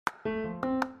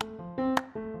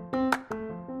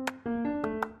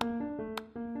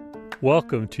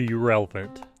Welcome to You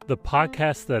Relevant, the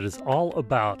podcast that is all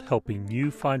about helping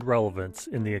you find relevance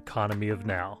in the economy of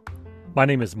now. My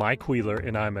name is Mike Wheeler,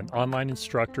 and I'm an online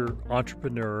instructor,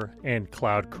 entrepreneur, and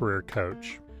cloud career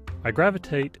coach. I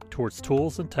gravitate towards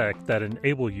tools and tech that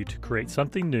enable you to create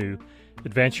something new,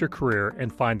 advance your career,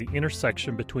 and find the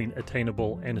intersection between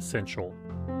attainable and essential.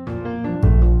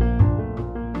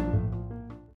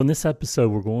 In this episode,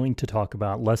 we're going to talk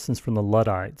about lessons from the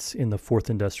Luddites in the Fourth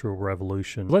Industrial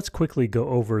Revolution. Let's quickly go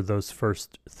over those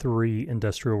first three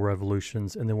industrial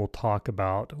revolutions, and then we'll talk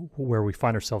about where we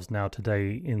find ourselves now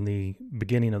today in the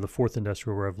beginning of the Fourth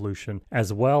Industrial Revolution,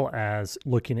 as well as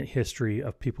looking at history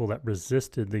of people that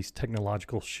resisted these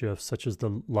technological shifts, such as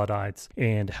the Luddites,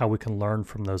 and how we can learn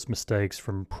from those mistakes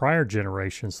from prior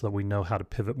generations so that we know how to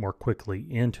pivot more quickly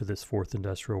into this Fourth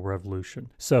Industrial Revolution.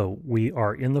 So we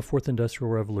are in the Fourth Industrial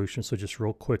Revolution. So just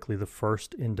real quickly, the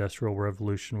first industrial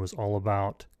revolution was all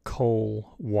about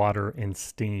coal, water, and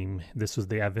steam. This was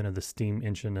the advent of the steam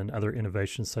engine and other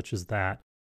innovations such as that.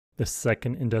 The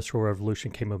second industrial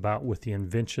revolution came about with the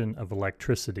invention of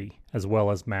electricity as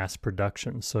well as mass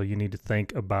production. So you need to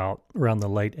think about around the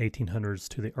late 1800s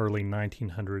to the early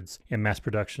 1900s and mass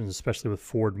production, especially with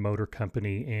Ford Motor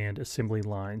Company and assembly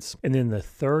lines. And then the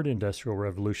third industrial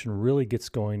revolution really gets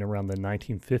going around the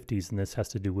 1950s, and this has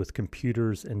to do with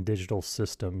computers and digital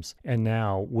systems. And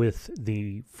now with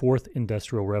the fourth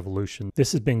industrial revolution,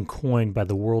 this has been coined by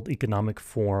the World Economic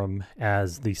Forum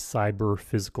as the cyber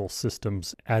physical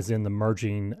systems, as in the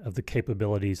merging of the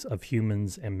capabilities of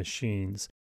humans and machines.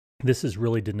 This is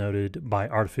really denoted by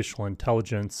artificial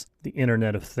intelligence, the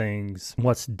Internet of Things.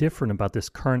 What's different about this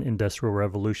current industrial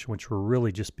revolution, which we're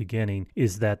really just beginning,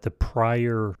 is that the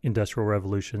prior industrial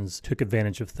revolutions took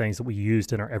advantage of things that we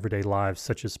used in our everyday lives,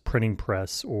 such as printing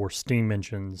press or steam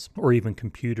engines or even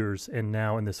computers. And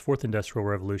now in this fourth industrial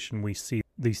revolution, we see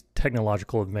these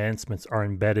technological advancements are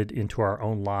embedded into our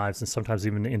own lives and sometimes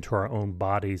even into our own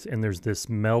bodies. And there's this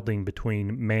melding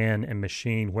between man and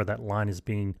machine where that line is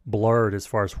being blurred as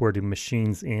far as where do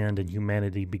machines end and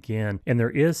humanity begin. And there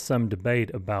is some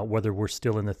debate about whether we're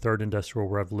still in the third industrial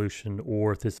revolution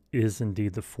or if this is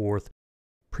indeed the fourth.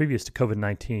 Previous to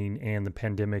COVID-19 and the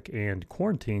pandemic and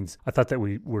quarantines, I thought that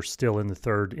we were still in the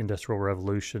third industrial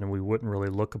revolution and we wouldn't really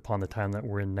look upon the time that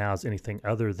we're in now as anything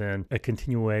other than a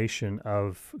continuation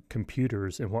of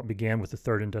computers. And what began with the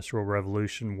third industrial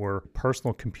revolution were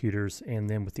personal computers, and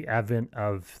then with the advent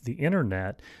of the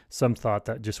internet, some thought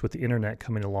that just with the internet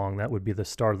coming along, that would be the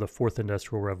start of the fourth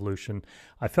industrial revolution.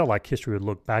 I felt like history would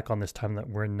look back on this time that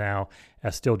we're in now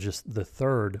as still just the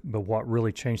third, but what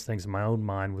really changed things in my own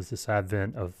mind was this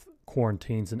advent of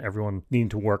quarantines and everyone needing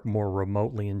to work more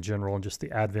remotely in general, and just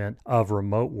the advent of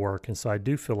remote work. And so I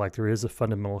do feel like there is a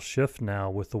fundamental shift now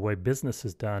with the way business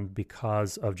is done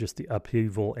because of just the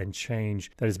upheaval and change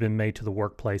that has been made to the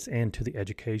workplace and to the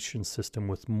education system,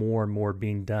 with more and more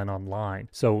being done online.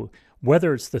 So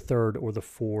whether it's the third or the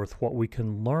fourth, what we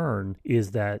can learn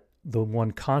is that the one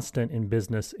constant in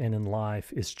business and in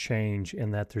life is change,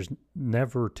 and that there's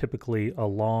never typically a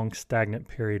long stagnant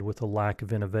period with a lack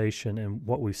of innovation. And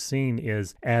what we've seen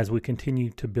is as we continue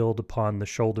to build upon the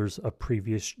shoulders of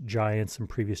previous giants and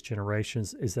previous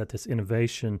generations, is that this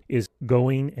innovation is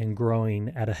going and growing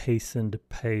at a hastened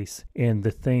pace. And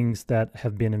the things that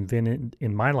have been invented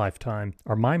in my lifetime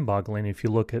are mind-boggling. If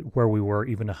you look at where we were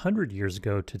even 100 years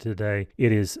ago to today,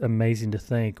 it is amazing to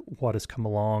think what has come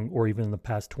along, or even in the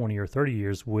past 20 or 30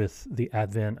 years with the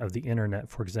advent of the internet,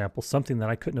 for example, something that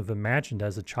I couldn't have imagined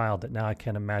as a child that now I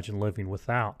can't imagine living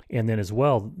without. And then as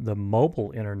well, the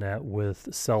mobile internet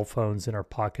with cell phones in our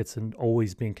pockets and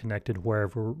always being connected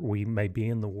wherever we may be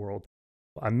in the world.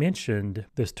 I mentioned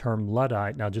this term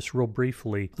Luddite. Now, just real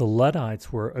briefly, the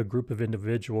Luddites were a group of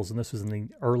individuals, and this was in the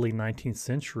early 19th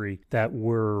century, that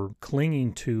were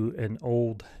clinging to an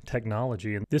old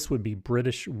technology. And this would be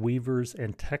British weavers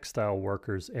and textile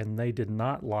workers, and they did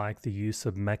not like the use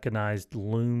of mechanized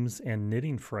looms and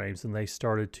knitting frames, and they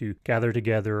started to gather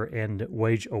together and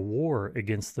wage a war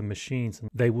against the machines. And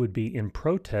they would be in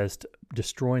protest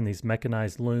destroying these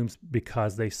mechanized looms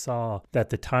because they saw that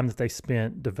the time that they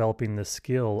spent developing this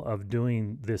skill of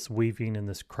doing this weaving and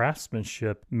this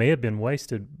craftsmanship may have been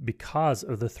wasted because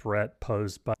of the threat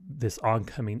posed by this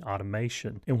oncoming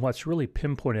automation. And what's really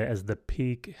pinpointed as the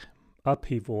peak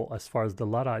upheaval as far as the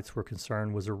Luddites were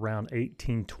concerned was around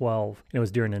 1812. It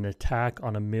was during an attack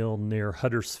on a mill near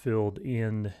Huddersfield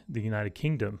in the United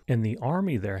Kingdom. And the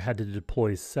army there had to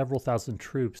deploy several thousand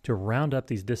troops to round up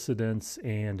these dissidents,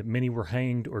 and many were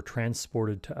hanged or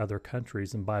transported to other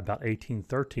countries. And by about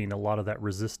 1813, a lot of that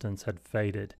resistance had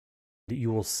faded.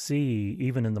 you will see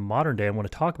even in the modern day. I want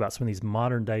to talk about some of these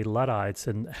modern day Luddites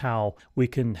and how we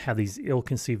can have these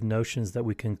ill-conceived notions that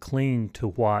we can cling to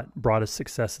what brought us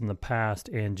success in the past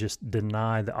and just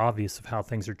deny the obvious of how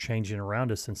things are changing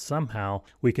around us. And somehow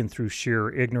we can, through sheer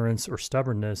ignorance or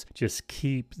stubbornness, just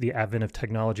keep the advent of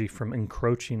technology from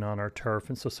encroaching on our turf.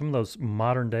 And so some of those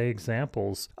modern day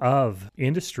examples of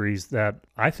industries that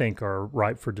I think are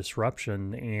ripe for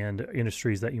disruption and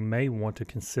industries that you may want to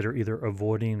consider either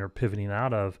avoiding or pivoting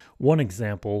out of. One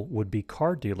example would be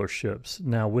car dealerships.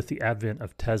 Now, with the advent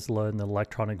of Tesla and the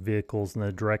electronic vehicles and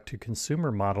the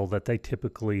direct-to-consumer model that they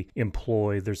typically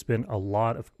employ, there's been a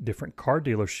lot of different car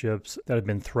dealerships that have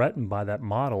been threatened by that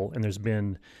model, and there's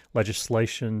been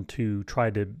legislation to try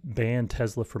to ban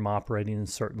Tesla from operating in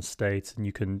certain states, and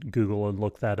you can Google and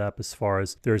look that up. As far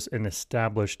as there's an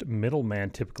established middleman,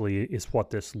 typically is what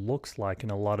this looks like in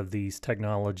a lot of these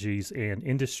technologies and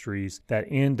industries that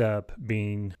end up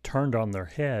being turned on their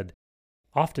head.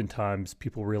 Oftentimes,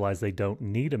 people realize they don't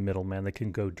need a middleman. They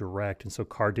can go direct. And so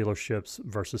car dealerships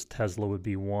versus Tesla would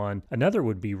be one. Another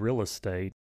would be real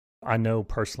estate. I know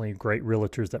personally great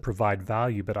realtors that provide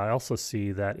value, but I also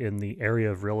see that in the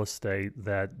area of real estate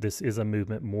that this is a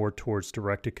movement more towards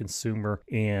direct-to-consumer,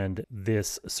 and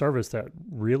this service that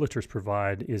realtors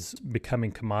provide is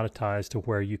becoming commoditized to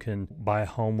where you can buy a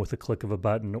home with a click of a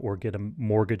button or get a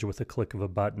mortgage with a click of a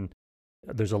button.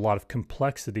 There's a lot of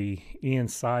complexity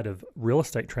inside of real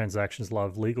estate transactions, a lot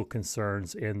of legal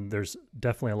concerns, and there's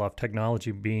definitely a lot of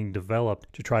technology being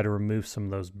developed to try to remove some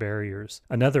of those barriers.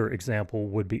 Another example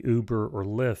would be Uber or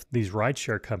Lyft, these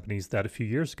rideshare companies that a few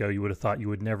years ago you would have thought you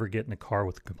would never get in a car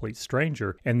with a complete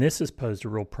stranger. And this has posed a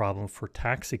real problem for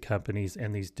taxi companies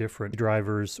and these different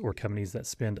drivers or companies that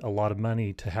spend a lot of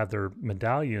money to have their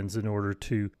medallions in order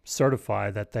to certify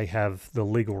that they have the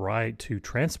legal right to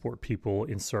transport people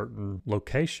in certain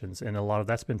locations. And a lot of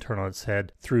that's been turned on its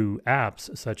head through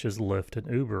apps such as Lyft and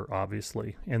Uber,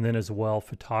 obviously. And then as well,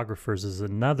 photographers is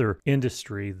another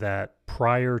industry that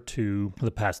prior to the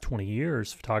past 20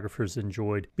 years, photographers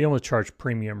enjoyed being able to charge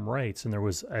premium rates, and there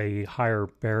was a higher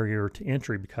barrier to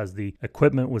entry because the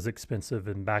equipment was expensive,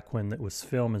 and back when it was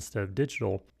film instead of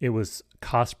digital, it was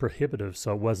cost prohibitive,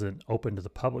 so it wasn't open to the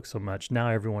public so much. Now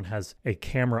everyone has a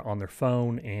camera on their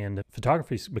phone, and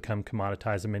photography's become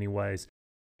commoditized in many ways.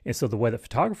 And so the way that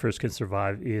photographers can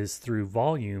survive is through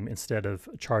volume instead of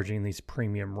charging these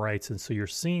premium rates. And so you're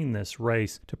seeing this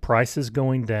race to prices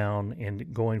going down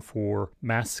and going for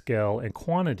mass scale and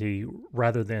quantity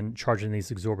rather than charging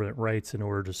these exorbitant rates in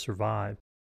order to survive.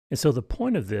 And so the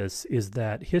point of this is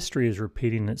that history is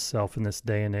repeating itself in this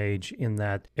day and age, in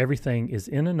that everything is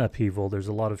in an upheaval. There's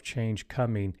a lot of change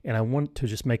coming. And I want to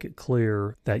just make it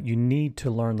clear that you need to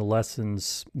learn the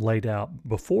lessons laid out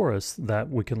before us that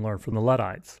we can learn from the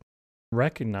Luddites.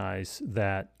 Recognize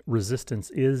that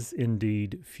resistance is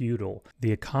indeed futile.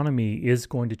 The economy is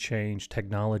going to change.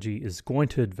 Technology is going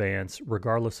to advance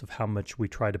regardless of how much we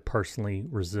try to personally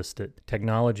resist it.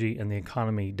 Technology and the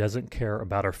economy doesn't care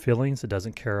about our feelings. It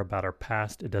doesn't care about our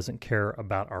past. It doesn't care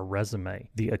about our resume.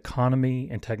 The economy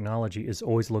and technology is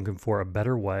always looking for a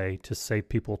better way to save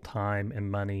people time and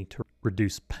money, to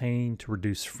reduce pain, to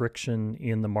reduce friction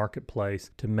in the marketplace,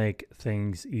 to make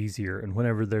things easier. And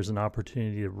whenever there's an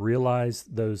opportunity to realize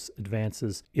those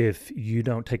advances, if you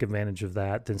don't take advantage of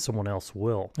that, then someone else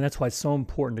will. And that's why it's so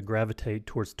important to gravitate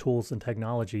towards tools and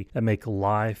technology that make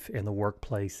life and the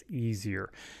workplace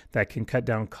easier, that can cut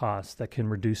down costs, that can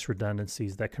reduce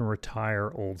redundancies, that can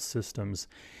retire old systems.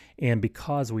 And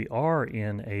because we are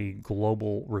in a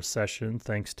global recession,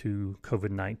 thanks to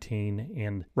COVID-19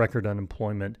 and record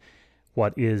unemployment,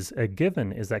 what is a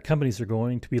given is that companies are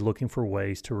going to be looking for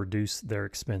ways to reduce their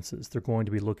expenses. They're going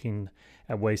to be looking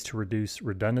at ways to reduce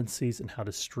redundancies and how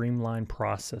to streamline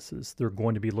processes. They're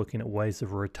going to be looking at ways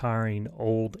of retiring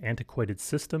old, antiquated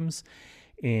systems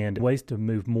and ways to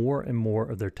move more and more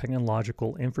of their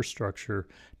technological infrastructure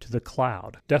to the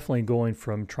cloud. Definitely going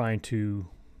from trying to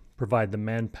provide the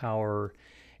manpower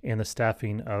and the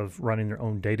staffing of running their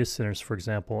own data centers, for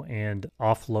example, and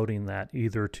offloading that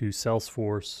either to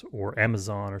Salesforce or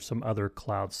Amazon or some other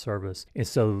cloud service. And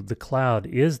so the cloud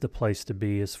is the place to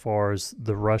be as far as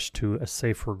the rush to a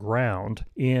safer ground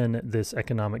in this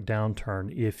economic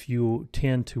downturn. If you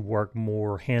tend to work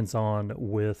more hands-on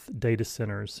with data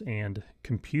centers and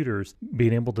computers,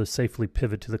 being able to safely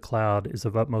pivot to the cloud is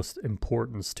of utmost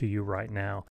importance to you right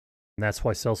now. And that's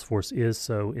why Salesforce is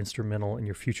so instrumental in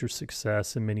your future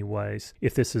success in many ways.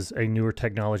 If this is a newer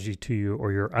technology to you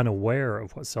or you're unaware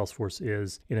of what Salesforce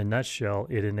is, in a nutshell,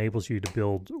 it enables you to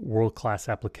build world-class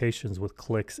applications with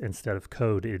clicks instead of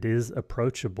code. It is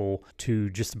approachable to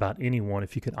just about anyone.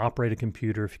 If you can operate a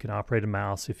computer, if you can operate a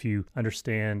mouse, if you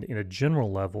understand in a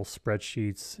general level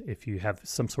spreadsheets, if you have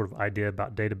some sort of idea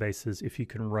about databases, if you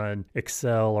can run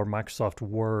Excel or Microsoft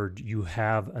Word, you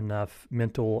have enough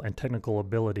mental and technical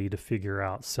ability to figure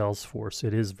out Salesforce.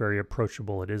 It is very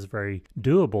approachable. It is very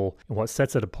doable. And what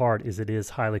sets it apart is it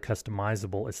is highly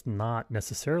customizable. It's not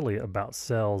necessarily about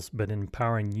sales, but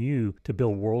empowering you to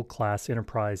build world-class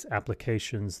enterprise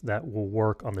applications that will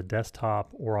work on the desktop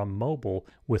or on mobile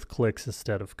with clicks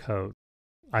instead of code.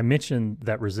 I mentioned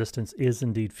that resistance is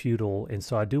indeed futile, and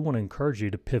so I do want to encourage you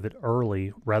to pivot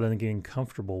early rather than getting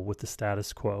comfortable with the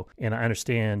status quo. And I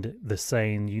understand the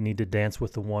saying, you need to dance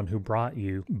with the one who brought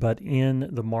you, but in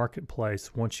the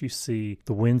marketplace, once you see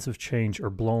the winds of change are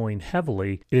blowing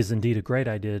heavily, it is indeed a great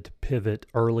idea to pivot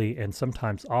early, and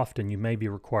sometimes often you may be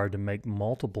required to make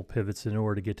multiple pivots in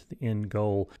order to get to the end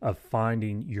goal of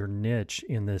finding your niche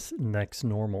in this next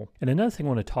normal. And another thing I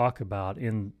want to talk about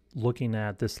in looking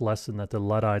at this lesson that the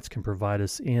Luddites can provide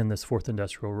us in this fourth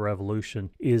industrial revolution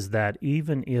is that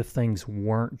even if things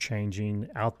weren't changing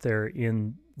out there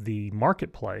in the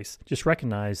marketplace, just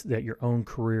recognize that your own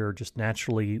career just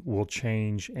naturally will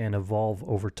change and evolve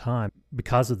over time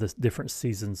because of the different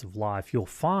seasons of life. You'll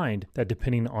find that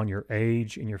depending on your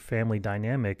age and your family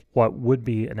dynamic, what would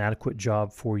be an adequate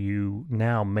job for you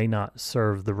now may not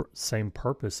serve the same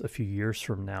purpose a few years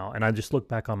from now. And I just look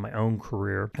back on my own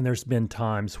career, and there's been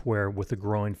times where with a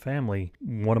growing family,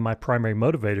 one of my primary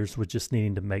motivators was just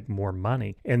needing to make more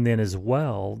money. And then as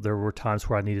well, there were times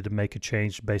where I needed to make a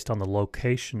change based on the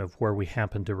location of where we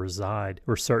happen to reside.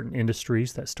 There were certain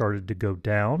industries that started to go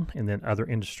down and then other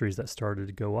industries that started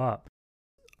to go up.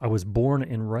 I was born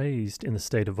and raised in the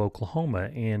state of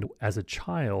Oklahoma, and as a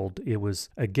child, it was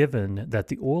a given that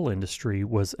the oil industry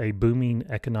was a booming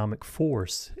economic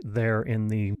force there in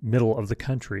the middle of the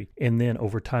country. And then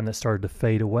over time, that started to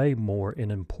fade away more in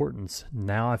importance.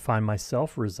 Now I find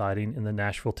myself residing in the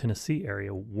Nashville, Tennessee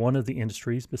area. One of the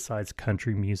industries besides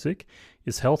country music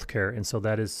is healthcare, and so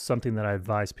that is something that I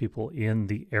advise people in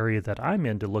the area that I'm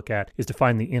in to look at, is to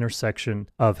find the intersection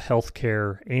of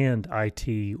healthcare and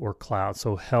IT or cloud.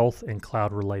 So health and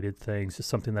cloud related things is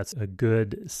something that's a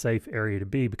good, safe area to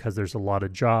be because there's a lot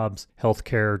of jobs.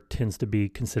 Healthcare tends to be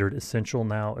considered essential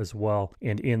now as well.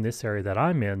 And in this area that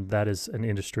I'm in, that is an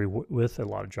industry with a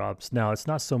lot of jobs. Now, it's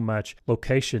not so much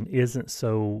location isn't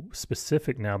so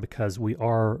specific now because we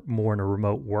are more in a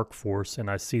remote workforce. And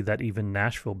I see that even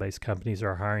Nashville-based companies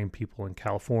are hiring people in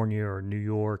California or New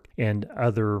York and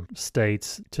other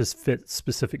states to fit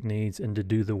specific needs and to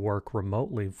do the work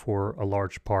remotely for a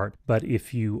large part. But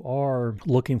if you are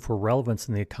looking for relevance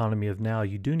in the economy of now,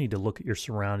 you do need to look at your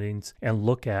surroundings and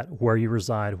look at where you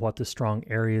reside, what the strong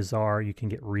areas are. You can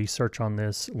get research on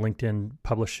this. LinkedIn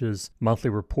publishes monthly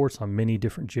reports on many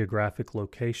different geographic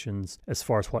locations as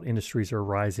far as what industries are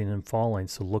rising and falling.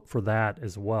 So look for that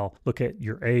as well. Look at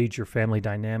your age, your family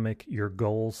dynamic, your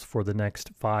goals for the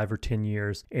next 5 or 10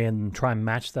 years, and try and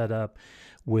match that up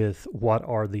with what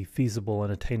are the feasible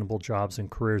and attainable jobs and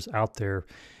careers out there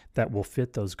that will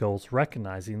fit those goals,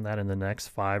 recognizing that in the next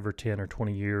 5 or 10 or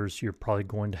 20 years, you're probably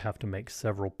going to have to make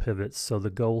several pivots. So the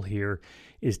goal here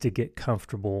is to get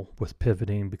comfortable with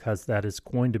pivoting because that is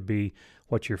going to be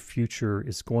what your future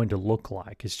is going to look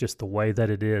like. It's just the way that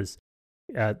it is.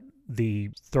 At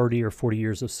the 30 or 40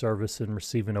 years of service and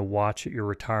receiving a watch at your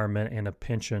retirement and a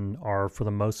pension are for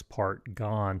the most part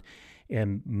gone.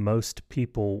 And most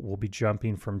people will be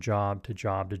jumping from job to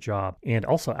job to job. And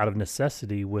also out of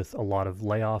necessity with a lot of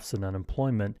layoffs and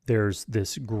unemployment, there's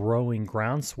this growing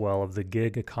groundswell of the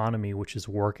gig economy, which is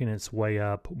working its way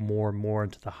up more and more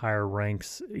into the higher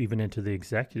ranks, even into the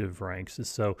executive ranks. And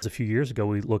so a few years ago,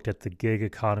 we looked at the gig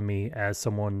economy as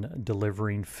someone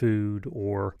delivering food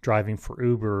or driving for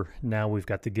Uber. Now we've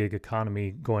got the gig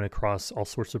economy going across all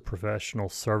sorts of professional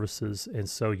services. And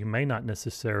so you may not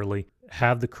necessarily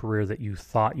have the career that you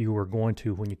thought you were going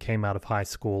to when you came out of high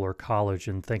school or college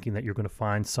and thinking that you're going to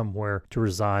find somewhere to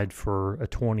reside for a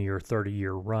 20 or 30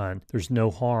 year run. There's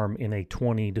no harm in a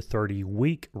 20 to 30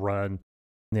 week run,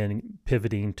 then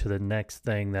pivoting to the next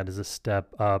thing that is a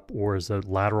step up or is a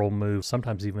lateral move,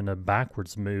 sometimes even a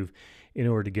backwards move in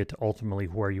order to get to ultimately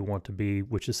where you want to be,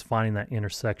 which is finding that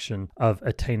intersection of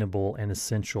attainable and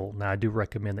essential. Now, I do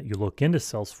recommend that you look into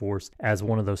Salesforce as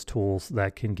one of those tools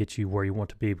that can get you where you want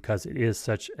to be because it is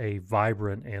such a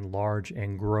vibrant and large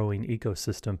and growing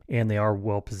ecosystem, and they are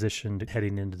well positioned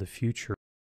heading into the future.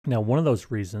 Now, one of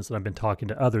those reasons, and I've been talking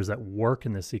to others that work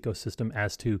in this ecosystem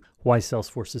as to why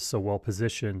Salesforce is so well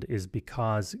positioned, is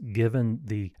because given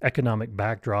the economic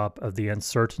backdrop of the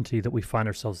uncertainty that we find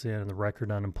ourselves in and the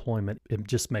record unemployment, it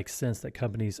just makes sense that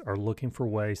companies are looking for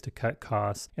ways to cut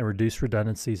costs and reduce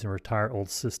redundancies and retire old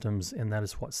systems. And that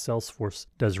is what Salesforce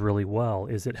does really well,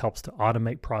 is it helps to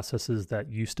automate processes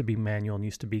that used to be manual and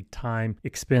used to be time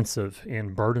expensive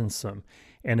and burdensome.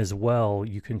 And as well,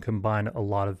 you can combine a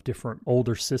lot of different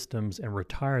older systems and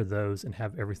retire those and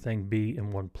have everything be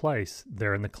in one place.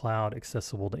 They're in the cloud,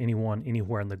 accessible to anyone,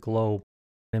 anywhere in the globe.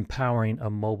 Empowering a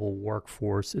mobile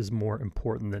workforce is more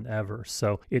important than ever.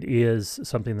 So it is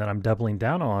something that I'm doubling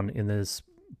down on in this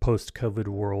post-COVID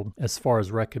world, as far as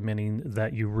recommending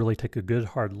that you really take a good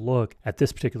hard look at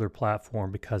this particular platform,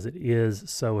 because it is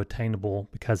so attainable,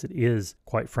 because it is,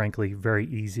 quite frankly, very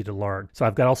easy to learn. So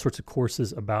I've got all sorts of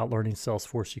courses about learning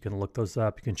Salesforce. You can look those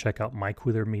up. You can check out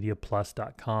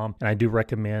MikeWheelerMediaPlus.com. And I do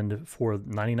recommend, for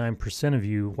 99% of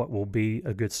you, what will be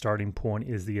a good starting point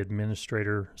is the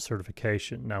administrator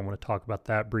certification. Now I want to talk about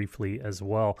that briefly as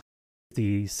well.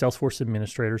 The Salesforce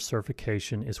Administrator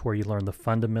Certification is where you learn the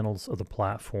fundamentals of the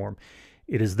platform.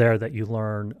 It is there that you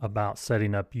learn about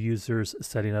setting up users,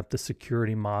 setting up the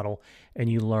security model, and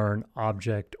you learn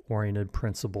object-oriented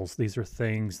principles. These are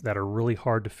things that are really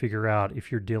hard to figure out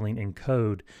if you're dealing in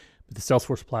code. But the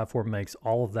Salesforce platform makes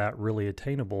all of that really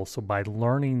attainable. So by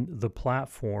learning the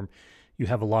platform, you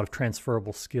have a lot of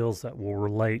transferable skills that will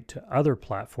relate to other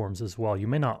platforms as well. You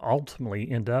may not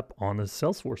ultimately end up on the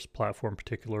Salesforce platform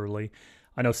particularly.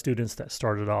 I know students that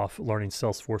started off learning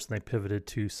Salesforce and they pivoted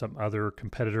to some other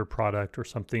competitor product or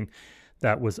something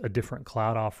that was a different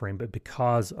cloud offering, but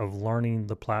because of learning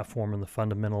the platform and the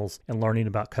fundamentals and learning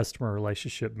about customer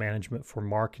relationship management for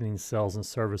marketing, sales, and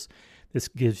service, this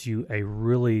gives you a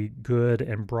really good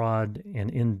and broad and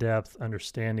in-depth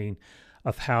understanding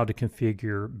of how to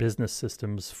configure business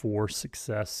systems for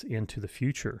success into the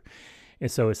future.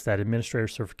 And so it's that administrator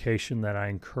certification that I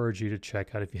encourage you to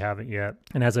check out if you haven't yet.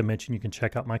 And as I mentioned, you can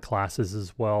check out my classes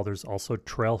as well. There's also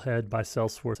Trailhead by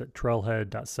Salesforce at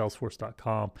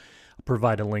trailhead.salesforce.com. I'll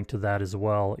provide a link to that as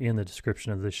well in the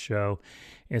description of this show.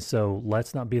 And so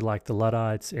let's not be like the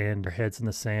Luddites and our heads in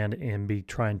the sand and be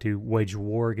trying to wage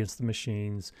war against the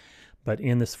machines. But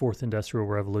in this fourth industrial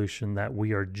revolution that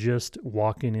we are just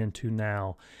walking into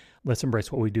now, let's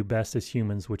embrace what we do best as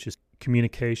humans, which is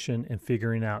communication and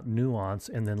figuring out nuance,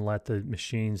 and then let the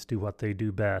machines do what they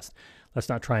do best. Let's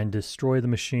not try and destroy the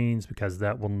machines, because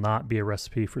that will not be a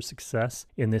recipe for success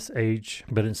in this age.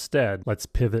 But instead, let's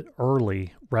pivot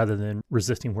early rather than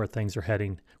resisting where things are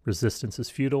heading. Resistance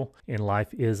is futile, and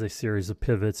life is a series of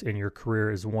pivots, and your career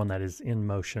is one that is in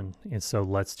motion. And so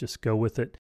let's just go with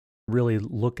it. Really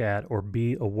look at or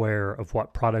be aware of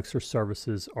what products or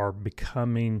services are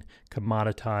becoming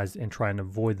commoditized and try and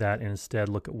avoid that, and instead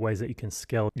look at ways that you can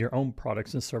scale your own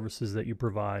products and services that you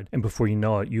provide. And before you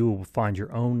know it, you will find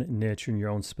your own niche and your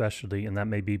own specialty, and that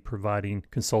may be providing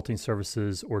consulting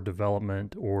services or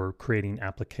development or creating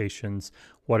applications.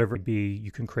 Whatever it be,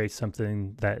 you can create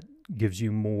something that gives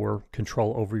you more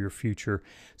control over your future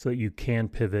so that you can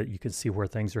pivot, you can see where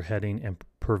things are heading, and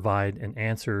provide an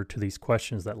answer to these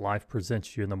questions that life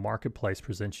presents you and the marketplace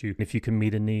presents you. If you can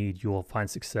meet a need, you will find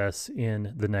success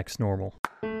in the next normal.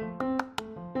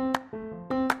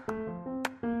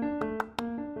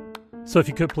 So if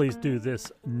you could please do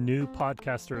this new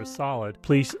podcaster a solid,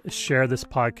 please share this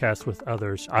podcast with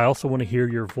others. I also want to hear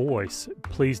your voice.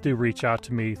 Please do reach out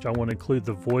to me. I want to include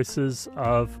the voices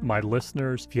of my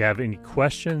listeners. If you have any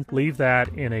questions, leave that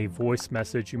in a voice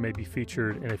message. You may be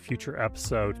featured in a future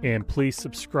episode. And please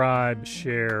subscribe,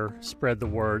 share, spread the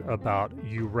word about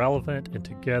You Relevant, and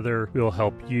together we will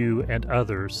help you and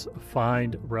others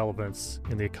find relevance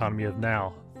in the economy of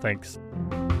now. Thanks.